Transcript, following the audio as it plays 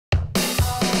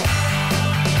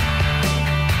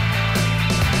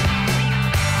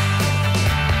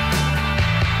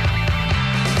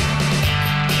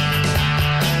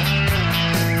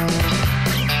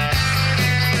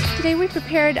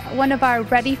prepared one of our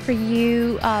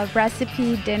ready-for-you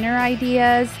recipe dinner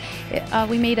ideas.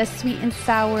 We made a sweet and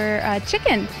sour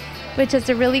chicken, which is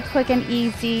a really quick and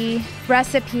easy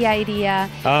recipe idea.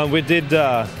 We did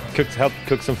help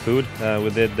cook some food. We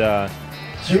did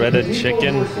shredded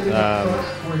chicken,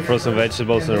 frozen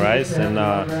vegetables and rice, and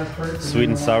sweet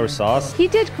and sour sauce. He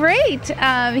did great.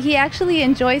 He actually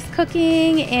enjoys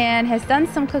cooking and has done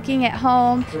some cooking at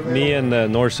home. Me and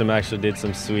Norsham actually did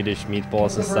some Swedish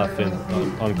meatballs and stuff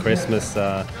on Christmas.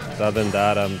 Other than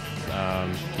that,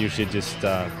 usually just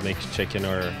makes chicken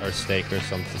or steak or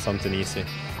something easy.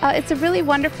 It's a really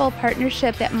wonderful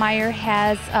partnership that Meijer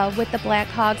has with the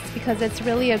Blackhawks, because it's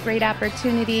really a great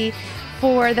opportunity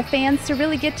for the fans to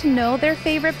really get to know their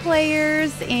favorite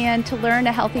players and to learn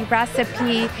a healthy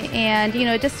recipe, and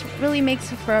it just really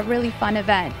makes for a really fun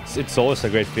event. It's always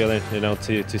a great feeling,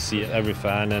 to see every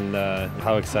fan and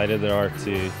how excited they are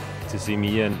to see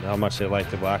me and how much they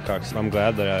like the Blackhawks. I'm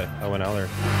glad that I went out there.